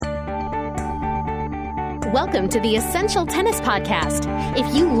Welcome to the Essential Tennis Podcast.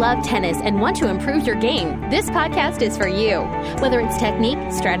 If you love tennis and want to improve your game, this podcast is for you. Whether it's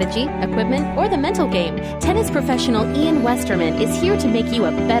technique, strategy, equipment, or the mental game, tennis professional Ian Westerman is here to make you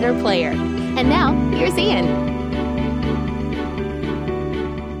a better player. And now, here's Ian.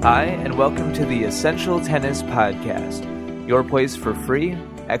 Hi, and welcome to the Essential Tennis Podcast, your place for free,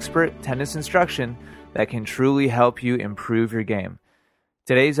 expert tennis instruction that can truly help you improve your game.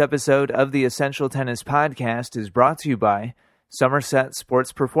 Today's episode of the Essential Tennis Podcast is brought to you by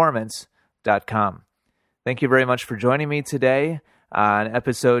SomersetSportsPerformance.com. Thank you very much for joining me today on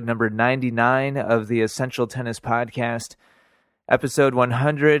episode number 99 of the Essential Tennis Podcast. Episode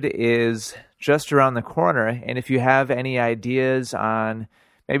 100 is just around the corner, and if you have any ideas on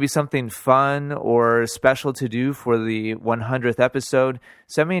maybe something fun or special to do for the 100th episode,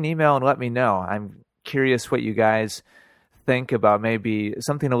 send me an email and let me know. I'm curious what you guys think about maybe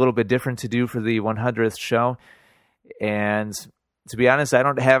something a little bit different to do for the 100th show. And to be honest, I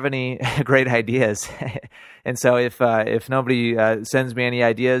don't have any great ideas. And so if nobody sends me any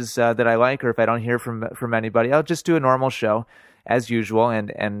ideas that I like, or if I don't hear from anybody, I'll just do a normal show as usual.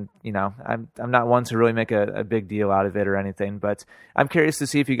 And you know, I'm not one to really make a big deal out of it or anything, but I'm curious to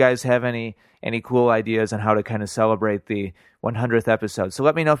see if you guys have any cool ideas on how to kind of celebrate the 100th episode. So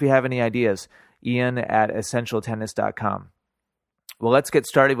let me know if you have any ideas. Ian at essentialtennis.com. Well, let's get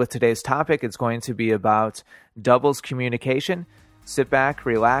started with today's topic. It's going to be about doubles communication. Sit back,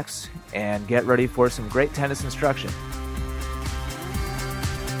 relax, and get ready for some great tennis instruction.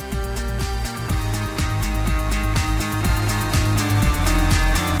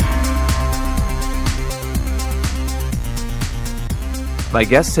 My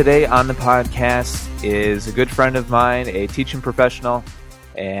guest today on the podcast is a good friend of mine, a teaching professional,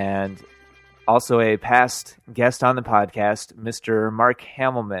 and also a past guest on the podcast, Mr. Mark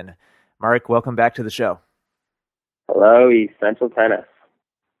Hamelman. Mark, welcome back to the show. Hello, Essential Tennis.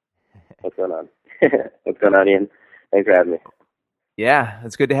 What's going on? What's going on, Ian? Thanks for having me. Yeah,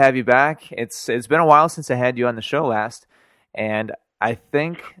 it's good to have you back. It's been a while since I had you on the show last, and I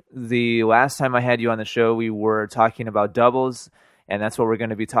think the last time I had you on the show, we were talking about doubles, and that's what we're going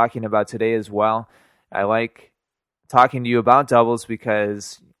to be talking about today as well. I like talking to you about doubles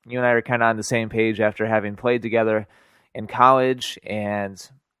because you and I are kind of on the same page after having played together in college, and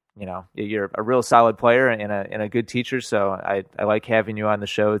you know, you're a real solid player and a good teacher. So I like having you on the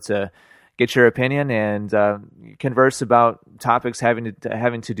show to get your opinion and converse about topics having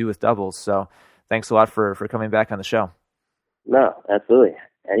to do with doubles. So thanks a lot for coming back on the show. No, absolutely,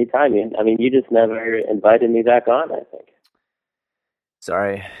 anytime, Ian. I mean, you just never invited me back on, I think.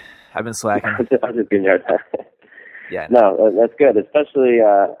 Sorry, I've been slacking. I was just giving you a hard time. Yeah. No, that's good. Especially,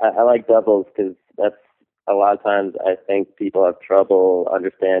 I like doubles because that's a lot of times I think people have trouble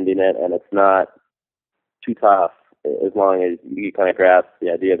understanding it, and it's not too tough as long as you kind of grasp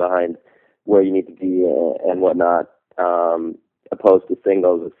the idea behind where you need to be and whatnot. Opposed to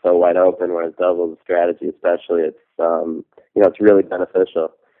singles, it's so wide open. Whereas doubles strategy, especially, it's it's really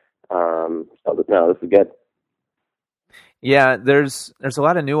beneficial. So no, this is good. Yeah, there's a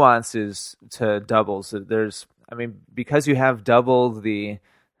lot of nuances to doubles. Because you have double the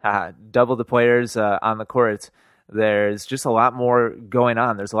players on the court, there's just a lot more going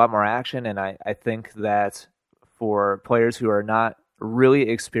on. There's a lot more action, and I think that for players who are not really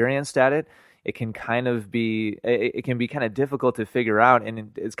experienced at it, it can be kind of difficult to figure out,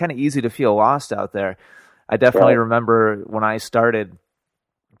 and it's kind of easy to feel lost out there. I definitely remember when I started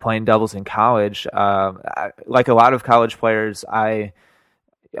playing doubles in college. Like a lot of college players, I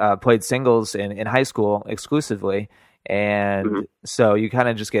played singles in high school exclusively, and so you kind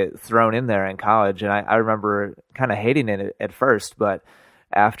of just get thrown in there in college. And I remember kind of hating it at first, but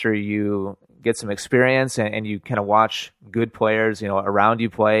after you get some experience and you kind of watch good players, around you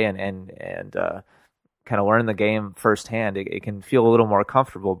play and kind of learn the game firsthand, it can feel a little more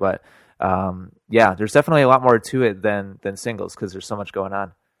comfortable. But there's definitely a lot more to it than singles because there's so much going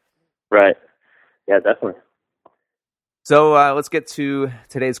on. Right. Yeah, definitely. So let's get to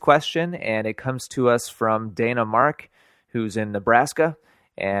today's question, and it comes to us from Dana Mark, who's in Nebraska.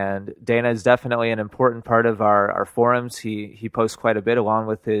 And Dana is definitely an important part of our forums. He posts quite a bit along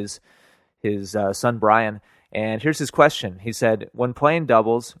with his son Brian. And here's his question. He said, when playing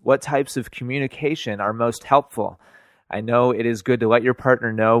doubles, what types of communication are most helpful? I know it is good to let your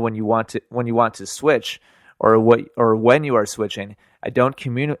partner know when you want to switch or when you are switching. I don't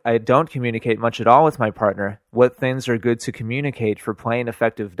communicate much at all with my partner. What things are good to communicate for playing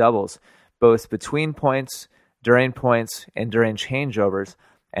effective doubles, both between points, during points, and during changeovers?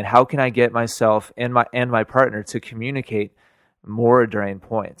 And how can I get myself and my partner to communicate more during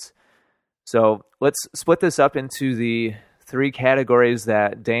points? So let's split this up into the 3 categories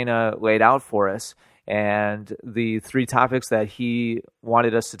that Dana laid out for us. And the 3 topics that he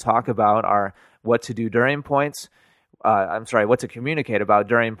wanted us to talk about are what to do during points, what to communicate about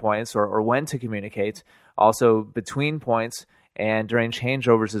during points or when to communicate, also between points, and during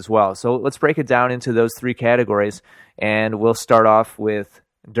changeovers as well. So let's break it down into those 3 categories, and we'll start off with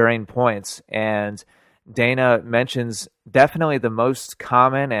during points. And Dana mentions definitely the most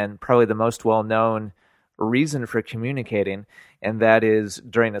common and probably the most well-known reason for communicating, and that is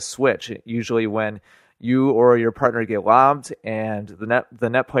during a switch. Usually when you or your partner get lobbed and the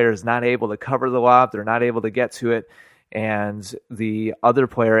net player is not able to cover the lob, they're not able to get to it, and the other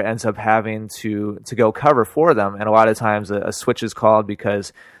player ends up having to go cover for them. And a lot of times a switch is called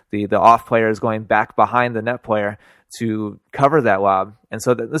because the off player is going back behind the net player to cover that lob. And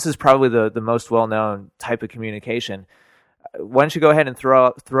so this is probably the most well-known type of communication. Why don't you go ahead and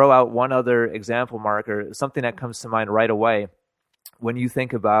throw out one other example, Mark, or something that comes to mind right away when you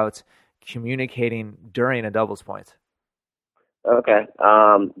think about communicating during a doubles point? Okay.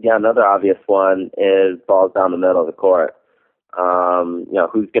 Another obvious one is balls down the middle of the court.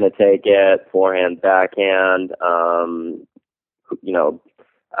 Who's going to take it, forehand, backhand,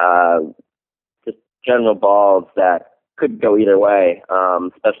 just general balls that could go either way,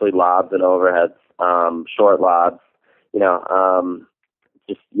 especially lobs and overheads, short lobs,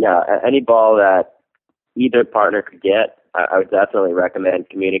 any ball that either partner could get. I would definitely recommend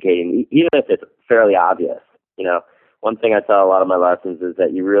communicating, even if it's fairly obvious. One thing I tell a lot of my lessons is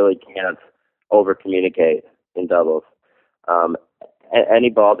that you really can't over-communicate in doubles.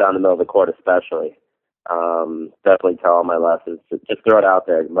 Any ball down the middle of the court especially. Definitely tell all my lessons. Just throw it out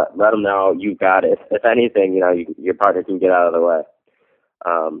there. Let them know you got it. If anything, your partner can get out of the way.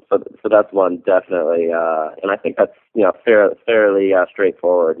 So that's one definitely. And I think that's, fairly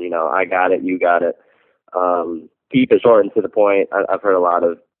straightforward. I got it, you got it. Keep it short and to the point. I've heard a lot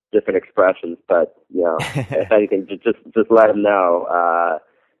of different expressions, but if anything, just let them know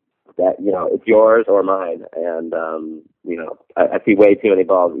that it's yours or mine. And I see way too many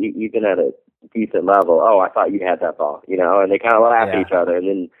balls, even at a decent level. Oh, I thought you had that ball, and they kind of laugh at each other, and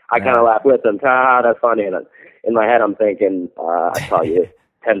then I kind of laugh with them. That's funny. And in my head, I'm thinking, I saw you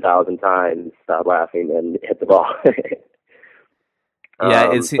 10,000 times, stop laughing and hit the ball.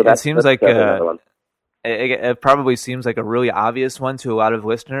 It seems like it probably seems like a really obvious one to a lot of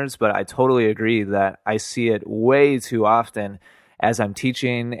listeners, but I totally agree that I see it way too often as I'm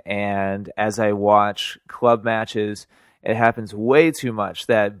teaching and as I watch club matches. It happens way too much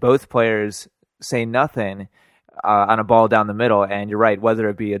that both players say nothing on a ball down the middle. And you're right, whether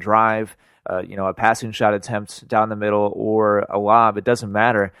it be a drive, a passing shot attempt down the middle or a lob, it doesn't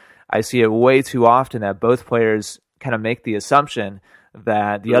matter. I see it way too often that both players kind of make the assumption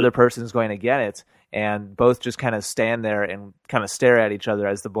that the other person is going to get it, and both just kind of stand there and kind of stare at each other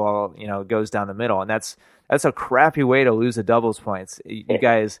as the ball, goes down the middle. And that's a crappy way to lose a doubles points. You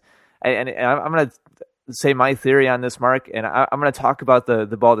guys, and I'm going to say my theory on this, Mark, and I'm going to talk about the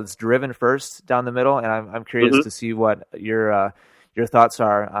ball that's driven first down the middle, and I'm curious to see what your thoughts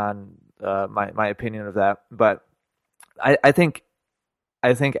are on my opinion of that. But I think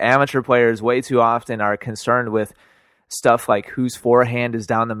amateur players way too often are concerned with stuff like whose forehand is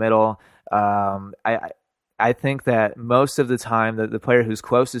down the middle. I think that most of the time the player who's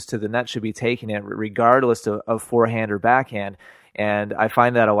closest to the net should be taking it regardless of forehand or backhand. And I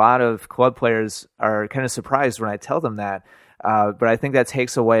find that a lot of club players are kind of surprised when I tell them that. But I think that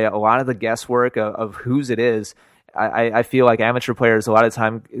takes away a lot of the guesswork of whose it is. I feel like amateur players a lot of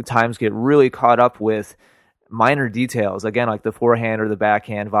times get really caught up with minor details, again, like the forehand or the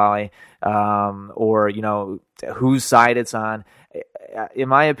backhand volley, or whose side it's on. In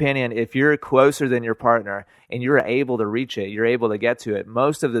my opinion, if you're closer than your partner and you're able to reach it, you're able to get to it,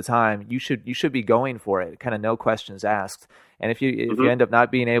 most of the time you should be going for it, kind of no questions asked. And if you end up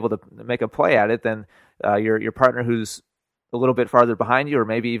not being able to make a play at it, then your partner who's a little bit farther behind you, or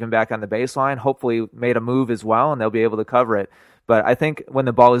maybe even back on the baseline, hopefully made a move as well, and they'll be able to cover it. But I think when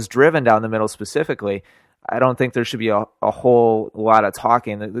the ball is driven down the middle specifically, I don't think there should be a whole lot of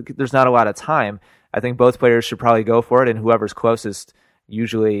talking. There's not a lot of time. I think both players should probably go for it, and whoever's closest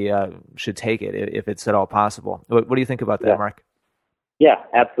usually should take it if it's at all possible. What do you think about that, Mark? Yeah,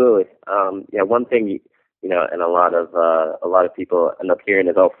 absolutely. One thing and a lot of people end up hearing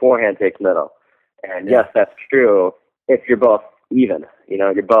is, forehand takes middle, and yes, that's true if you're both even.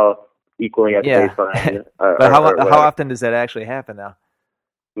 You're both equally at the baseline. But how often does that actually happen now?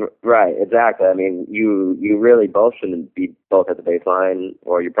 Right, exactly. I mean, you really both shouldn't be both at the baseline,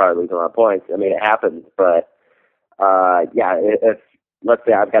 or you're probably losing a lot of points. I mean, it happens, but if let's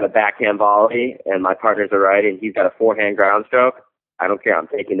say I've got a backhand volley and my partner's a righty and he's got a forehand ground stroke, I don't care. I'm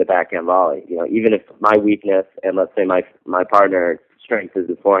taking the backhand volley. Even if my weakness and let's say my partner's strength is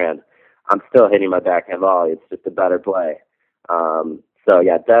his forehand, I'm still hitting my backhand volley. It's just a better play. So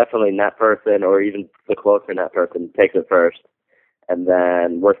yeah, definitely net person or even the closer net person takes it first. And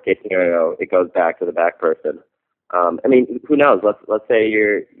then worst case scenario, it goes back to the back person. Who knows? Let's say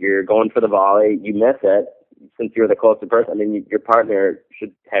you're going for the volley, you miss it. Since you're the closer person, your partner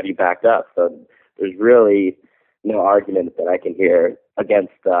should have you backed up. So there's really no argument that I can hear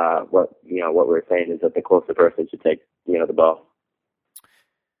against what we're saying is that the closer person should take the ball.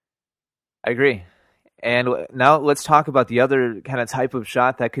 I agree. And now let's talk about the other kind of type of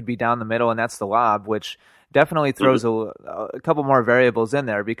shot that could be down the middle, and that's the lob, which definitely throws a couple more variables in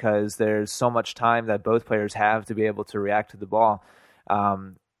there because there's so much time that both players have to be able to react to the ball.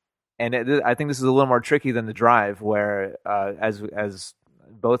 I think this is a little more tricky than the drive, where as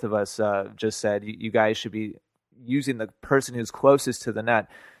both of us just said, you guys should be using the person who's closest to the net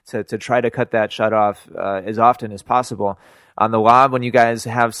to try to cut that shot off as often as possible. On the lob, when you guys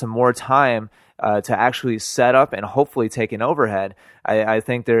have some more time to actually set up and hopefully take an overhead, I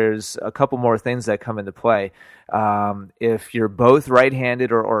think there's a couple more things that come into play. If you're both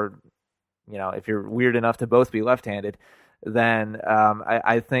right-handed or if you're weird enough to both be left-handed, then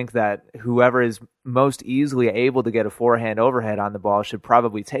I think that whoever is most easily able to get a forehand overhead on the ball should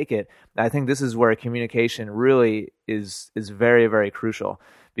probably take it. I think this is where communication really is very, very crucial,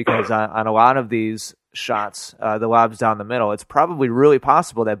 because on a lot of these shots, the lobs down the middle, it's probably really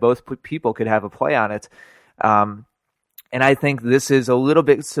possible that both people could have a play on it. And I think this is a little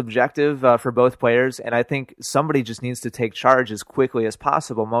bit subjective for both players, and I think somebody just needs to take charge as quickly as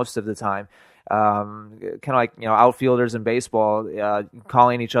possible most of the time. Kind of like outfielders in baseball,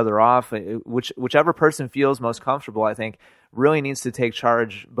 calling each other off. Whichever person feels most comfortable, I think, really needs to take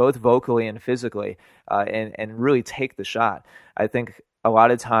charge both vocally and physically, and really take the shot. I think a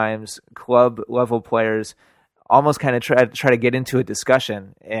lot of times club level players almost kind of try to get into a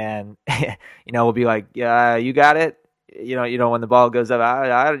discussion, and we'll be like, "Yeah, you got it." When the ball goes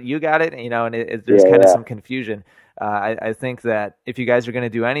up, you got it. And there's kind of some confusion. I think that if you guys are going to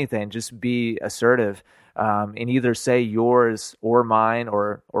do anything, just be assertive and either say yours or mine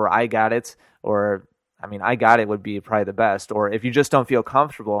or I got it, or I got it would be probably the best. Or if you just don't feel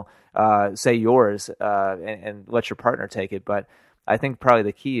comfortable, say yours and let your partner take it. But I think probably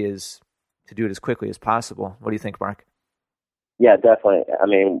the key is to do it as quickly as possible. What do you think, Mark? Yeah, definitely.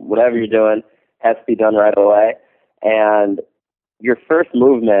 Whatever you're doing has to be done right away. And your first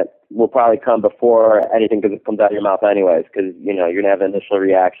movement will probably come before anything because it comes out of your mouth anyways, because, you're going to have an initial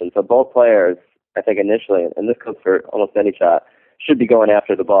reaction. So both players, I think initially, and this goes for almost any shot, should be going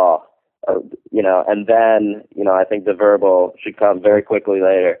after the ball, and then, I think the verbal should come very quickly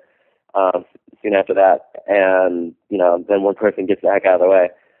later, soon after that. And, then one person gets back out of the way.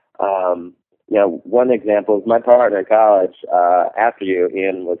 One example is my partner in college, after you,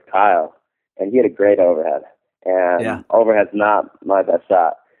 Ian, was Kyle, and he had a great overhead. And overhead's not my best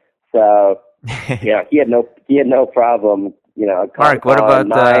shot. So he had no problem, Mark, what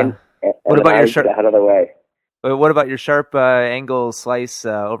about your sharp out of the way? What about your sharp angle slice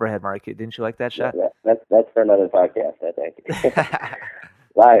overhead, Mark? Didn't you like that shot? Yeah, that's for another podcast, I think.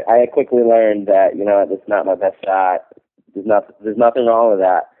 I quickly learned that, it's not my best shot. There's nothing wrong with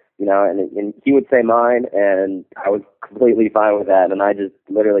that. And he would say mine, and I was completely fine with that. And I just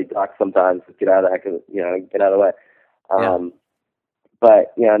literally duck sometimes to get out of that, get out of the way.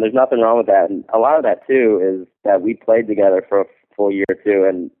 But, there's nothing wrong with that. And a lot of that, too, is that we played together for a full year or two.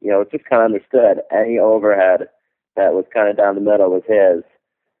 And, it's just kind of understood any overhead that was kind of down the middle was his.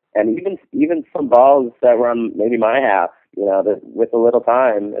 And even some balls that were on maybe my half, that with a little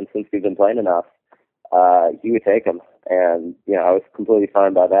time, and since we've been playing enough, he would take them. And, I was completely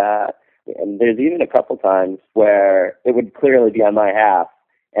fine by that. And there's even a couple times where it would clearly be on my half,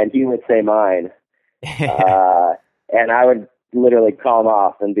 and he would say mine. And I would literally call him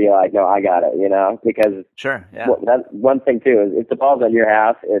off and be like, no, I got it, because sure, yeah. That's one thing, too, is if the ball's on your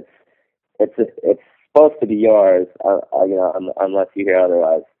half, it's supposed to be yours, unless you hear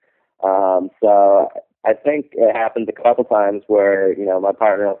otherwise. So I think it happens a couple times where, my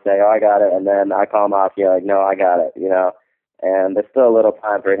partner will say, oh, I got it, and then I call him off, like, no, I got it, and there's still a little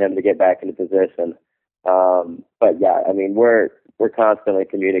time for him to get back into position. But yeah, we're constantly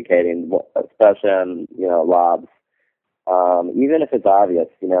communicating, especially on, lobs. Even if it's obvious,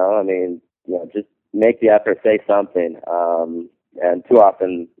 just make the effort, say something. And too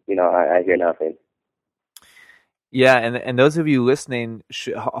often, I hear nothing. Yeah, and those of you listening,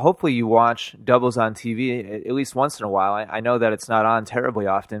 hopefully you watch doubles on TV at least once in a while. I know that it's not on terribly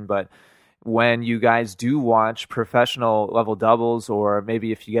often, but when you guys do watch professional level doubles, or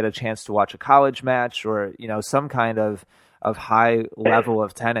maybe if you get a chance to watch a college match, or some kind of high level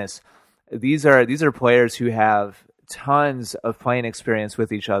of tennis, these are players who have tons of playing experience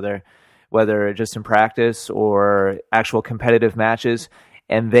with each other, whether just in practice or actual competitive matches,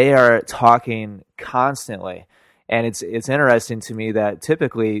 and they are talking constantly. And it's interesting to me that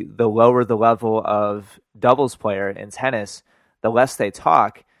typically the lower the level of doubles player in tennis, the less they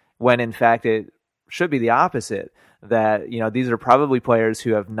talk, when in fact it should be the opposite. That these are probably players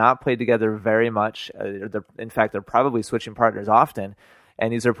who have not played together very much. In fact, they're probably switching partners often,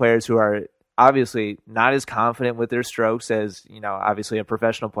 and these are players who are obviously not as confident with their strokes as obviously a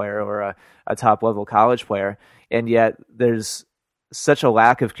professional player or a top level college player, and yet there's such a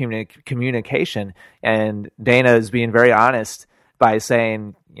lack of communication. And Dana is being very honest by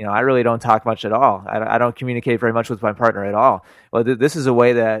saying, I really don't talk much at all. I don't communicate very much with my partner at all. Well, this is a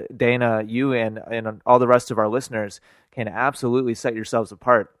way that Dana, you and all the rest of our listeners can absolutely set yourselves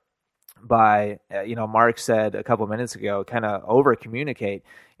apart by, Mark said a couple minutes ago, kind of over communicate.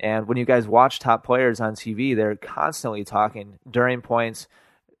 And when you guys watch top players on TV, they're constantly talking during points,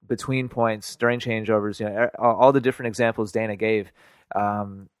 between points, during changeovers, all the different examples Dana gave.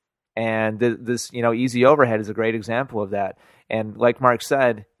 And this, easy overhead is a great example of that. And like Mark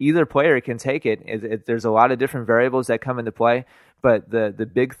said, either player can take it. There's a lot of different variables that come into play, but the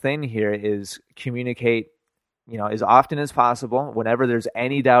big thing here is communicate, as often as possible, whenever there's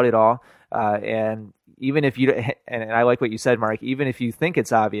any doubt at all. And even if you, and I like what you said, Mark, even if you think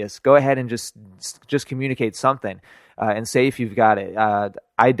it's obvious, go ahead and just communicate something, and say if you've got it.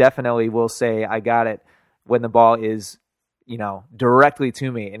 I definitely will say I got it when the ball is, directly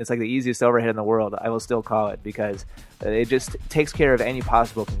to me, and it's like the easiest overhead in the world. I will still call it because it just takes care of any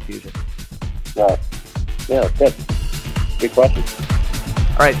possible confusion. Yeah, good. Good question.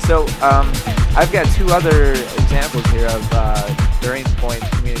 All right, so I've got two other examples here of during point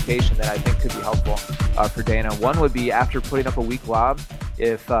communication that I think could be helpful for Dana. One would be after putting up a weak lob.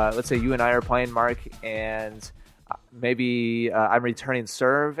 If let's say you and I are playing, Mark, and maybe I'm returning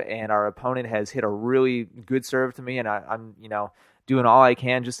serve, and our opponent has hit a really good serve to me, and I'm doing all I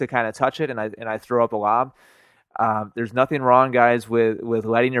can just to kind of touch it, and I throw up a lob. There's nothing wrong, guys, with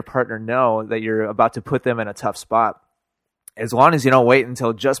letting your partner know that you're about to put them in a tough spot. As long as you don't wait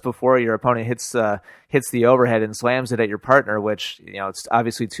until just before your opponent hits the overhead and slams it at your partner, which it's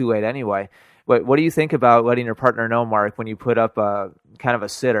obviously too late anyway. What do you think about letting your partner know, Mark, when you put up a kind of a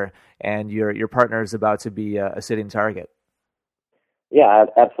sitter and your partner is about to be a sitting target? Yeah,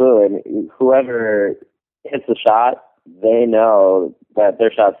 absolutely. I mean, whoever hits the shot, they know that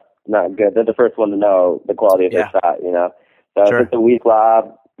their shot's not good. They're the first one to know the quality of their shot. So sure. If it's a weak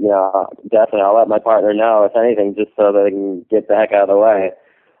lob, definitely I'll let my partner know, if anything, just so they can get the heck out of the way.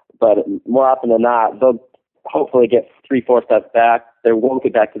 But more often than not, they'll hopefully get 3-4 steps back. They won't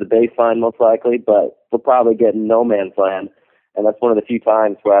get back to the baseline most likely, but they'll probably get in no man's land. And that's one of the few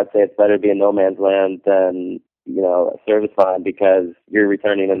times where I'd say it's better to be in no man's land than, a service line, because you're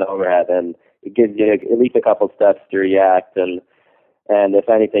returning an overhead, and it gives you at least a couple steps to react. And if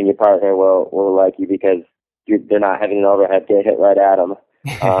anything, your partner will like you because they're not having an overhead get hit right at them.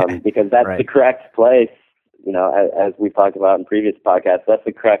 Because that's right. The correct place, as we've talked about in previous podcasts, that's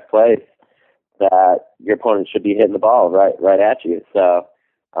the correct place that your opponent should be hitting the ball right at you. So,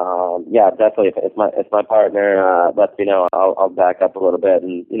 definitely. If my partner lets me know, I'll back up a little bit,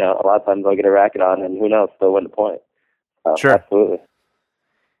 and a lot of times I'll get a racket on, and who knows, still win the point. Sure, absolutely.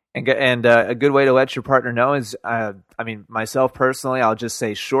 And a good way to let your partner know is, myself personally, I'll just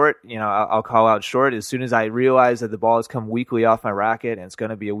say short. I'll call out short as soon as I realize that the ball has come weakly off my racket and it's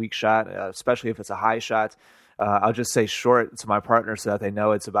going to be a weak shot, especially if it's a high shot. I'll just say short to my partner so that they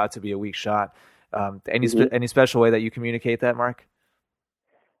know it's about to be a weak shot. Any special way that you communicate that, Mark?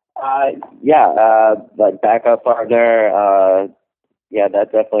 Like backup partner. That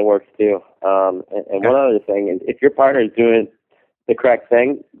definitely works too. And okay. One other thing is, if your partner is doing the correct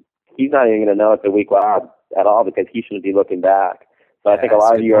thing, he's not even going to know it's a weak lob at all, because he shouldn't be looking back. So I think a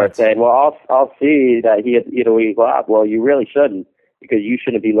lot of you are saying, well, I'll see that he hit a weak lob. Well, you really shouldn't, because you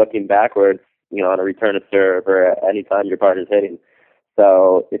shouldn't be looking backwards, on a return of serve or any time your partner's hitting.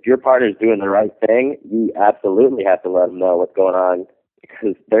 So if your partner's doing the right thing, you absolutely have to let them know what's going on,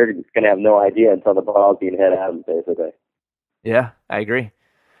 because they're going to have no idea until the ball's being hit at them, basically. Yeah, I agree.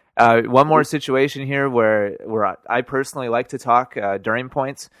 One more situation here where I personally like to talk during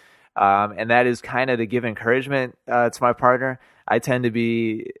points, and that is kind of to give encouragement to my partner. I tend to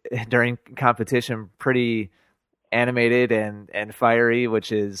be, during competition, pretty animated and fiery,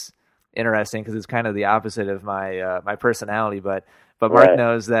 which is interesting because it's kind of the opposite of my personality. But Mark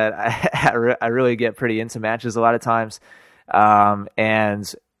knows that I really get pretty into matches a lot of times.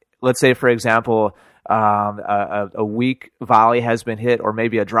 And let's say, for example, a weak volley has been hit, or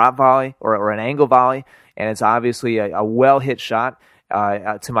maybe a drop volley or an angle volley, and it's obviously a well-hit shot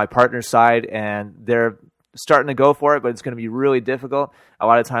to my partner's side, and they're starting to go for it, but it's going to be really difficult. A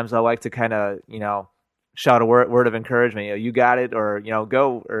lot of times I like to kind of, shout a word of encouragement, you got it, or,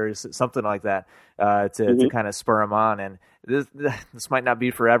 go, or something like that, to kind of spur them on. And this might not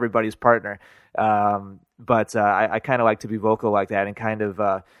be for everybody's partner. But I kind of like to be vocal like that and kind of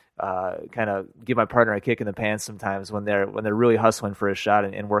give my partner a kick in the pants sometimes when they're really hustling for a shot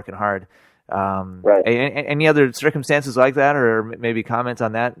and working hard. Right. Any other circumstances like that, or maybe comment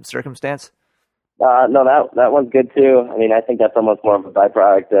on that circumstance? No, that one's good too. I mean, I think that's almost more of a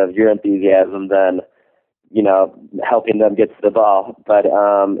byproduct of your enthusiasm than, helping them get to the ball. But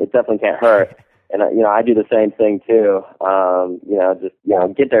it definitely can't hurt. And I do the same thing too. Just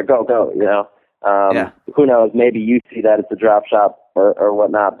get there, go. Who knows? Maybe you see that it's a drop shot or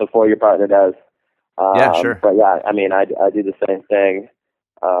whatnot before your partner does. Yeah, sure. But yeah, I mean, I do the same thing.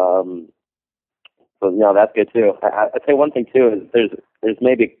 So that's good too. I'd say one thing too is there's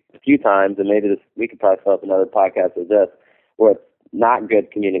maybe a few times, and maybe we could probably fill up another podcast with this, where it's not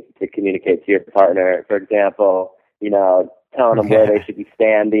good to communicate to your partner. For example, telling them where they should be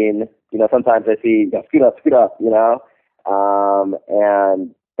standing. Sometimes I see scoot up,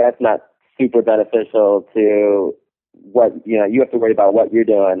 and that's not super beneficial to what you have to worry about what you're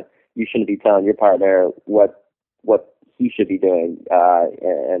doing. You shouldn't be telling your partner what he should be doing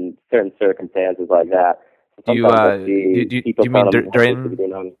in certain circumstances like that. Do you mean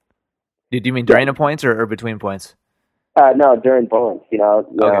during? Did you mean during the points or between points? No, during points. Okay. All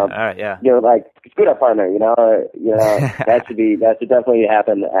right. Yeah. Like scoot up, partner. That should definitely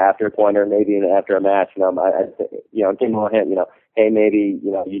happen after a point or maybe even after a match. Give them a hint. Hey, maybe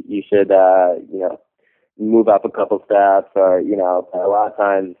you should move up a couple steps, or a lot of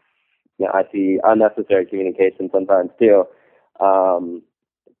times I see unnecessary communication sometimes too.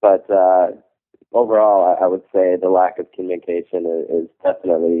 But overall, I would say the lack of communication is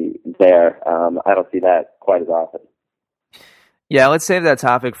definitely there. I don't see that quite as often. Yeah, let's save that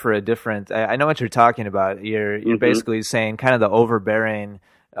topic for a different. I know what you're talking about. You're basically saying kind of the overbearing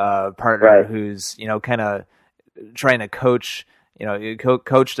partner, right, who's kind of trying to coach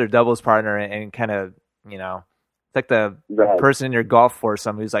coach their doubles partner and kind of it's like the person in your golf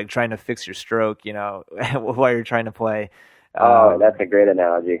foursome who's like trying to fix your stroke while you're trying to play. That's a great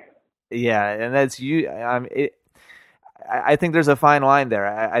analogy. Yeah, and that's you. I think there's a fine line there.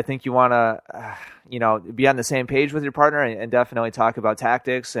 I think you want to, be on the same page with your partner and definitely talk about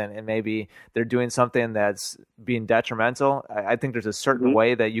tactics and maybe they're doing something that's being detrimental. I think there's a certain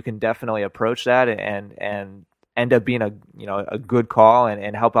way that you can definitely approach that and end up being a good call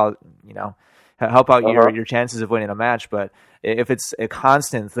and help out, your chances of winning a match. But if it's a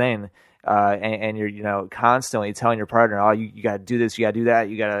constant thing, and you're, constantly telling your partner, oh, you got to do this, you got to do that,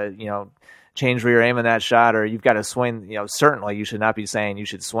 you got to, change where you're aiming that shot, or you've got to swing. Certainly you should not be saying you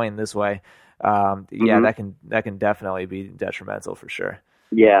should swing this way. Yeah, that can definitely be detrimental for sure.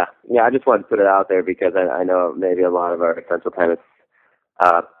 Yeah. I just wanted to put it out there because I know maybe a lot of our Essential Tennis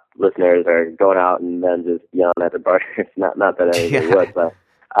listeners are going out and then just yelling at their partners. Not that anybody would, but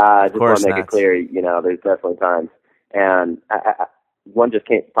I just want to make it clear. There's definitely times, and one just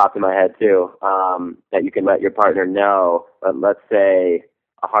popped in my head too, that you can let your partner know. Let's say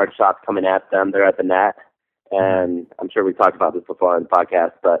a hard shot's coming at them, they're at the net, and I'm sure we talked about this before on the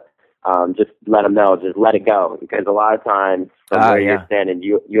podcast, but just let them know, just let it go, because a lot of times from where you're standing,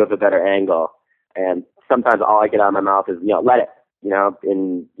 you have a better angle, and sometimes all I get out of my mouth is, let it,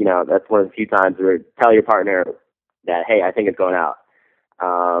 and, that's one of the few times where tell your partner that, hey, I think it's going out.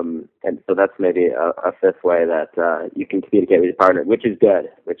 And so that's maybe a fifth way that you can communicate with your partner, which is good,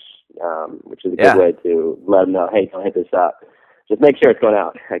 which is a good way to let them know, hey, don't hit this shot. Just make sure it's going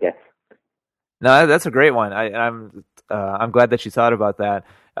out, I guess. No, that's a great one. I'm glad that you thought about that.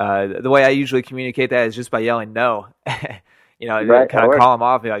 The way I usually communicate that is just by yelling no. Kind of call them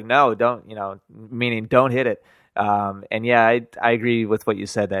off, be like, no, don't, meaning don't hit it. And yeah, I agree with what you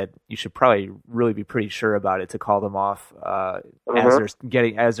said that you should probably really be pretty sure about it to call them off as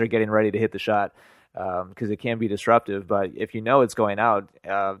they're getting ready to hit the shot, because it can be disruptive. But if it's going out,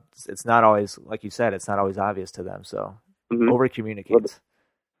 it's not always, like you said, it's not always obvious to them. So over communicate.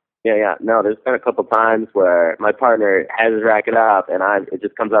 Yeah. No, there's been a couple times where my partner has his racket up and it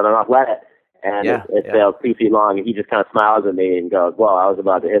just comes out of my mouth, let it. And it sails 2 feet long, and he just kind of smiles at me and goes, well, I was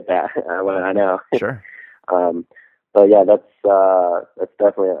about to hit that. When I know. Sure. So yeah, that's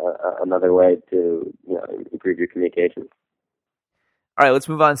definitely another way to improve your communication. All right, let's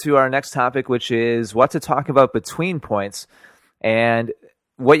move on to our next topic, which is what to talk about between points. And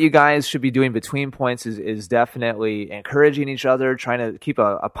what you guys should be doing between points is definitely encouraging each other, trying to keep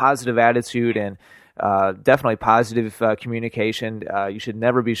a positive attitude and definitely positive communication. You should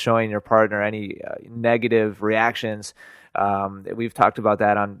never be showing your partner any negative reactions. We've talked about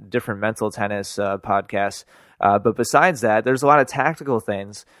that on different mental tennis podcasts. But besides that, there's a lot of tactical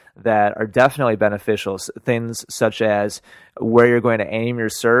things that are definitely beneficial. Things such as where you're going to aim your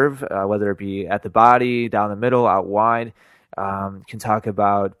serve, whether it be at the body, down the middle, out wide. Can talk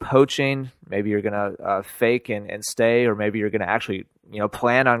about poaching. Maybe you're going to fake and stay, or maybe you're going to actually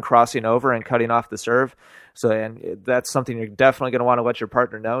plan on crossing over and cutting off the serve. And that's something you're definitely going to want to let your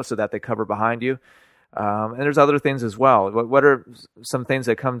partner know so that they cover behind you. And there's other things as well. What are some things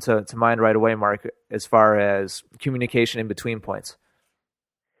that come to mind right away, Mark, as far as communication in between points?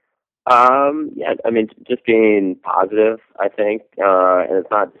 Yeah, I mean, just being positive, I think, and it's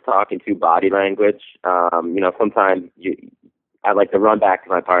not just talking to body language. Sometimes I like to run back to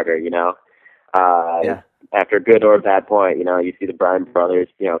my partner, after a good or a bad point, you see the Bryan brothers,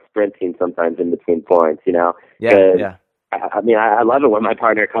 sprinting sometimes in between points, Yeah. I mean, I love it when my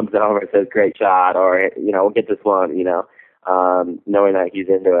partner comes over and says, great shot, or, we'll get this one, knowing that he's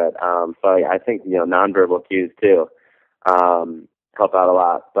into it. So yeah, I think, nonverbal cues too, help out a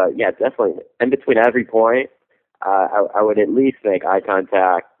lot. But yeah, definitely in between every point, I would at least make eye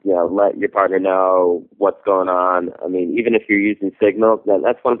contact, let your partner know what's going on. I mean, even if you're using signals,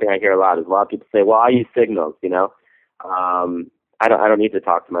 that's one thing I hear a lot is a lot of people say, well, I use signals, I don't need to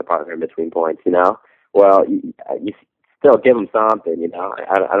talk to my partner in between points, Well, you still give them something,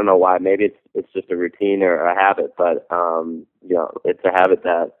 I don't know why. Maybe it's just a routine or a habit, but it's a habit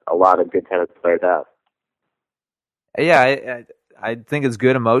that a lot of good tennis players have. Yeah, I think it's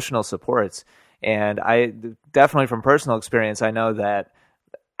good emotional supports, and I definitely from personal experience, I know that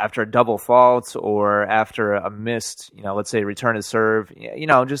after a double fault or after a missed, let's say return to serve,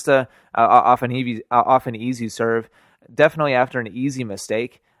 just a often easy serve, definitely after an easy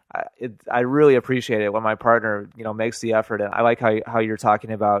mistake. I really appreciate it when my partner, makes the effort, and I like how you're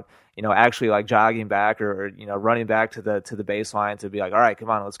talking about, actually like jogging back or running back to the baseline to be like, all right, come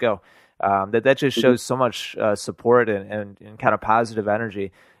on, let's go. That just shows so much support and kind of positive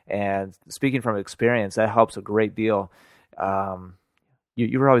energy. And speaking from experience, that helps a great deal.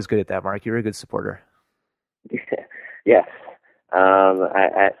 You were always good at that, Mark. You were a good supporter. Yes.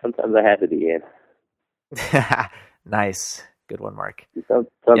 I sometimes I had to be in. Nice. Good one, Mark.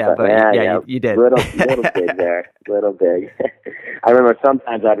 Yeah, you did. Little big there. Little big. I remember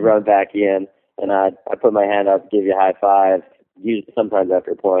sometimes I'd run back in and I'd put my hand up, give you a high five, usually sometimes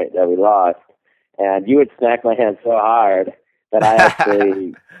after a point that we lost. And you would smack my hand so hard that I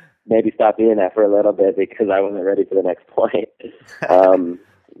actually maybe stopped doing that for a little bit because I wasn't ready for the next point.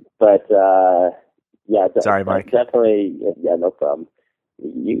 Sorry, Mark. Definitely, yeah, no problem.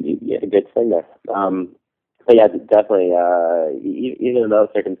 You had a good swing there. But yeah, definitely, even in those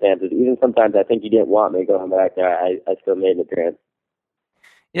circumstances, even sometimes I think you didn't want me going back there, I still made an appearance.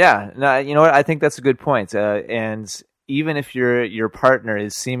 Yeah, no, you know what? I think that's a good point. And even if your partner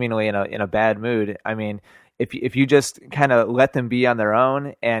is seemingly in a bad mood, I mean, if you just kind of let them be on their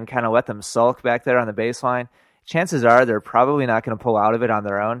own and kind of let them sulk back there on the baseline, chances are they're probably not going to pull out of it on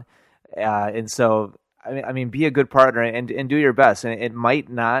their own. And so, I mean, be a good partner and do your best. And it might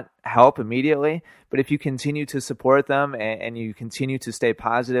not help immediately, but if you continue to support them and you continue to stay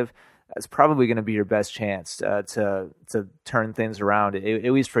positive, that's probably going to be your best chance to turn things around,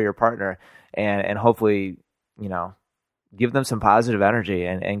 at least for your partner, and hopefully, give them some positive energy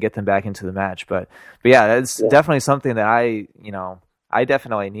and get them back into the match. But yeah, it's definitely something that I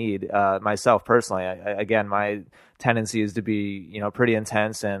definitely need myself personally. Again, my tendency is to be, pretty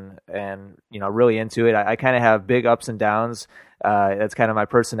intense and really into it. I kind of have big ups and downs. That's kind of my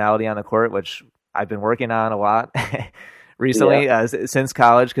personality on the court, which I've been working on a lot recently since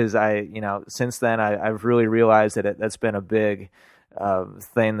college, because since then I've really realized that that's been a big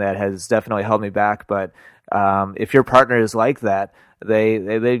thing that has definitely held me back. But if your partner is like that,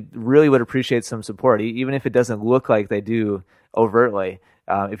 they really would appreciate some support, even if it doesn't look like they do overtly.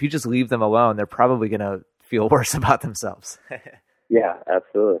 If you just leave them alone, they're probably going to feel worse about themselves. Yeah,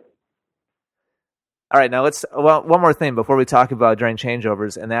 absolutely. All right, now one more thing before we talk about during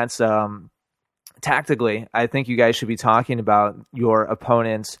changeovers, and that's tactically, I think you guys should be talking about your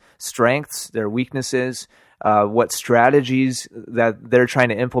opponent's strengths, their weaknesses, what strategies that they're trying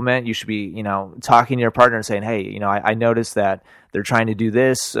to implement. You should be, talking to your partner and saying, hey, I noticed that they're trying to do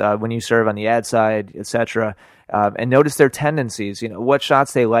this when you serve on the ad side, etc. And notice their tendencies, what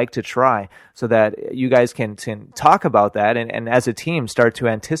shots they like to try, so that you guys can talk about that and as a team start to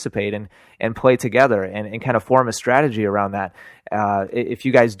anticipate and play together and kind of form a strategy around that. If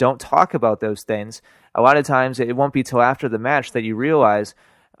you guys don't talk about those things, a lot of times it won't be till after the match that you realize,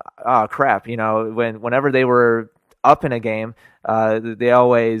 oh crap, whenever they were up in a game, they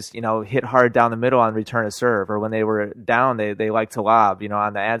always, hit hard down the middle on return of serve, or when they were down, they like to lob,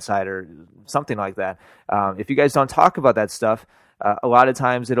 on the ad side or something like that. If you guys don't talk about that stuff, a lot of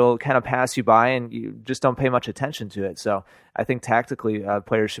times it'll kind of pass you by and you just don't pay much attention to it. So I think tactically,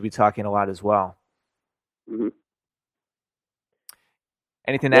 players should be talking a lot as well. Mm-hmm.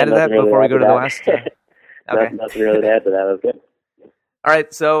 Anything to add to that before we go to the last? Okay. Nothing really to add to that. That was good. All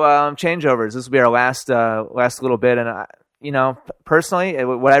right, so changeovers. This will be our last little bit, and personally,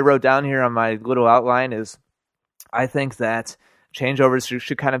 what I wrote down here on my little outline is, I think that changeovers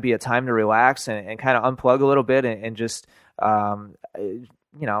should kind of be a time to relax and kind of unplug a little bit and just it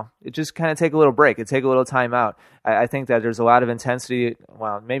just kind of take a little break. It take a little time out. I think that there's a lot of intensity.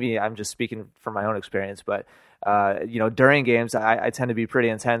 Well, maybe I'm just speaking from my own experience, but during games, I tend to be pretty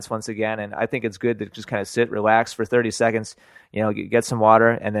intense once again, and I think it's good to just kind of sit, relax for 30 seconds, get some water,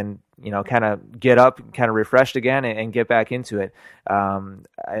 and then, kind of get up, kind of refreshed again, and get back into it.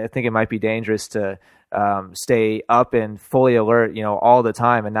 I think it might be dangerous to stay up and fully alert, all the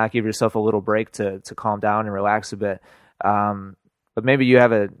time, and not give yourself a little break to calm down and relax a bit. But maybe you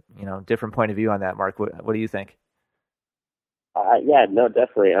have a different point of view on that, Mark. What do you think? Yeah, no,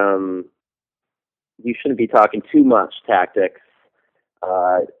 definitely. You shouldn't be talking too much tactics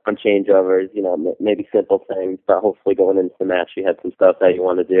on changeovers, maybe simple things, but hopefully going into the match you had some stuff that you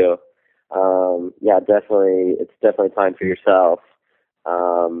want to do. Yeah, definitely, it's definitely time for yourself.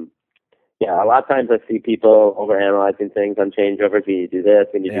 Yeah, a lot of times I see people overanalyzing things on changeovers. When you do this,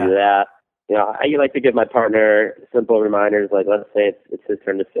 when you do that. I like to give my partner simple reminders, like let's say it's his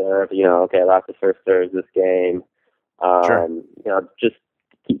turn to serve. Okay, lots of first serves this game. Sure. Just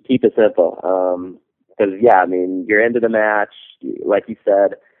keep it simple. Because, you're into the match. Like you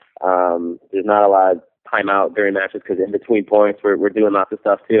said, there's not a lot of timeout during matches because in between points, we're doing lots of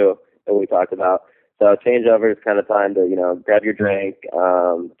stuff, too, that we talked about. So changeover is kind of time to, grab your drink,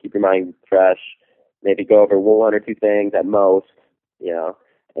 keep your mind fresh, maybe go over one or two things at most, and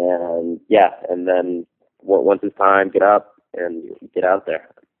then once it's time, get up and get out there.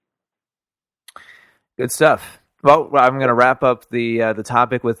 Good stuff. Well, I'm going to wrap up the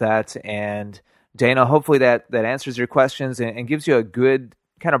topic with that, and Dana, hopefully that answers your questions and gives you a good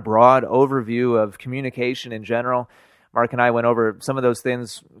kind of broad overview of communication in general. Mark and I went over some of those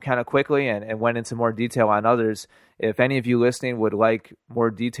things kind of quickly and went into more detail on others. If any of you listening would like more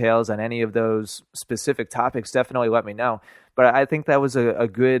details on any of those specific topics, definitely let me know. But I think that was a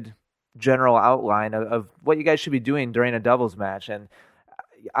good general outline of what you guys should be doing during a doubles match. And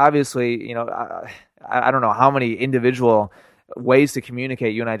obviously, I don't know how many individual ways to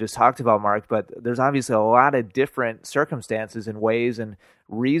communicate you and I just talked about, Mark, but there's obviously a lot of different circumstances and ways and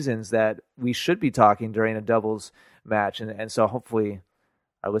reasons that we should be talking during a doubles match. And so hopefully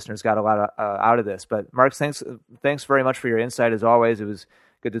our listeners got a lot out of this. But Mark, thanks very much for your insight as always. It was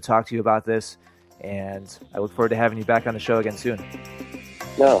good to talk to you about this, and I look forward to having you back on the show again soon.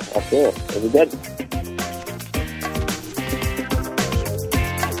 No, absolutely. It was good.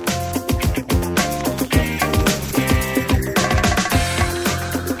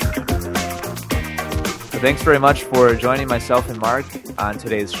 Thanks very much for joining myself and Mark on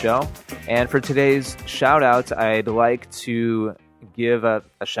today's show. And for today's shout-out, I'd like to give a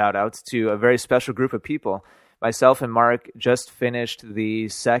shout-out to a very special group of people. Myself and Mark just finished the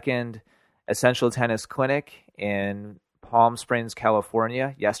second Essential Tennis Clinic in Palm Springs,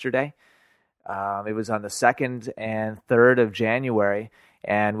 California, yesterday. It was on the 2nd and 3rd of January,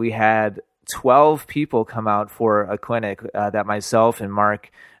 and we had 12 people come out for a clinic that myself and Mark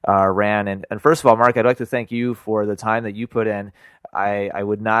ran. And first of all, Mark, I'd like to thank you for the time that you put in. I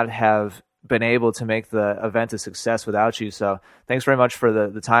would not have been able to make the event a success without you. So thanks very much for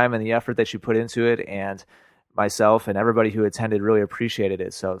the time and the effort that you put into it. And myself and everybody who attended really appreciated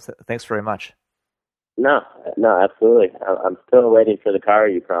it. So thanks very much. No, absolutely. I'm still waiting for the car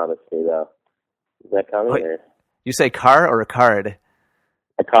you promised me, though. Is that coming? Wait, you say car or a card?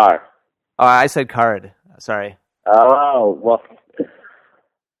 A car. Oh, I said card. Sorry. Oh, well,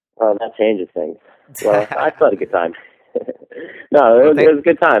 that changes things. Well, I still had a good time. No, it was a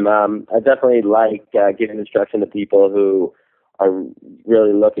good time. I definitely like giving instruction to people who are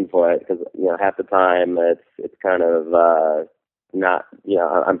really looking for it, because half the time it's kind of not,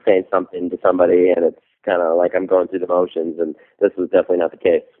 I'm saying something to somebody and it's kind of like I'm going through the motions, and this was definitely not the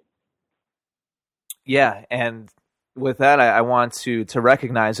case. Yeah, and with that, I want to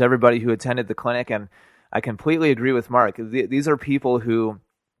recognize everybody who attended the clinic, and I completely agree with Mark. These are people who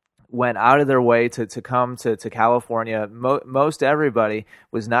went out of their way to come to California. Most everybody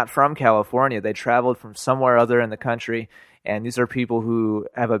was not from California. They traveled from somewhere other in the country, and these are people who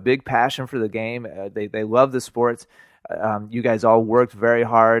have a big passion for the game. They love the sport. You guys all worked very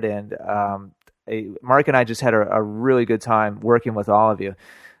hard, and Mark and I just had a really good time working with all of you.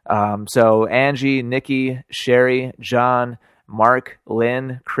 So Angie, Nikki, Sherry, John, Mark,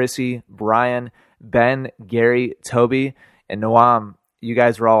 Lynn, Chrissy, Brian, Ben, Gary, Toby, and Noam, you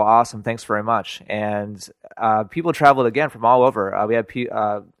guys were all awesome. Thanks very much. And people traveled again from all over. We had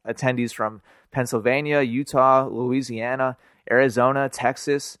attendees from Pennsylvania, Utah, Louisiana, Arizona,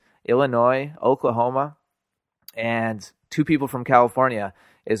 Texas, Illinois, Oklahoma, and 2 people from California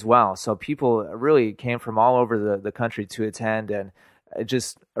as well. So people really came from all over the country to attend, and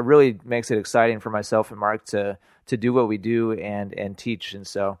it really makes it exciting for myself and Mark to do what we do and teach. And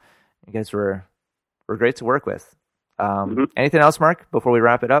so you guys were great to work with. Anything else, Mark, before we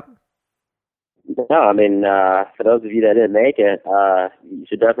wrap it up? No, I mean, for those of you that didn't make it, you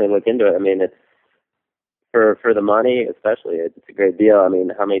should definitely look into it. I mean, it's for the money, especially, it's a great deal. I mean,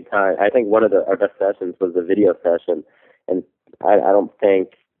 how many times? I think one of our best sessions was the video session, and I don't think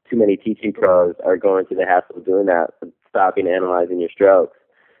too many teaching pros are going through the hassle of doing that, stopping, analyzing your strokes.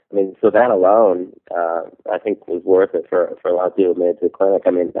 I mean, so that alone, I think was worth it for a lot of people who made it to the clinic.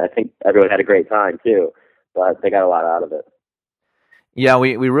 I mean, I think everyone had a great time too, but they got a lot out of it. Yeah,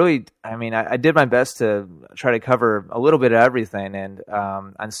 we really, I mean, I did my best to try to cover a little bit of everything. And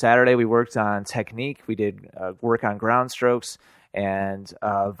on Saturday, we worked on technique. We did work on ground strokes and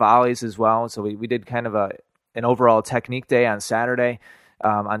volleys as well. So we did kind of an overall technique day on Saturday.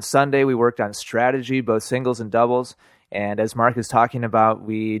 On Sunday, we worked on strategy, both singles and doubles. And as Mark is talking about,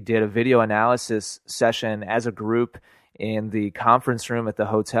 we did a video analysis session as a group in the conference room at the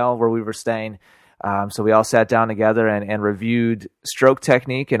hotel where we were staying. So we all sat down together and reviewed stroke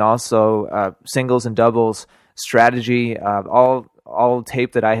technique and also singles and doubles strategy, all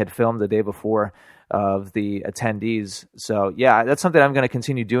tape that I had filmed the day before of the attendees. So yeah, that's something I'm going to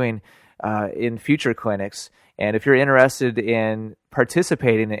continue doing in future clinics. And if you're interested in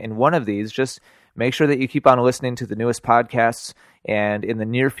participating in one of these, just make sure that you keep on listening to the newest podcasts. And in the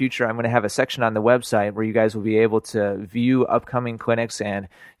near future, I'm going to have a section on the website where you guys will be able to view upcoming clinics, and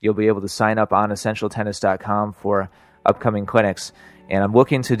you'll be able to sign up on essentialtennis.com for upcoming clinics. And I'm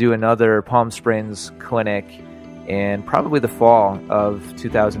looking to do another Palm Springs clinic in probably the fall of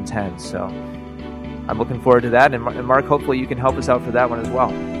 2010. So I'm looking forward to that. And Mark, hopefully you can help us out for that one as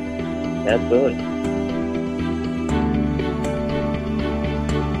well. Absolutely.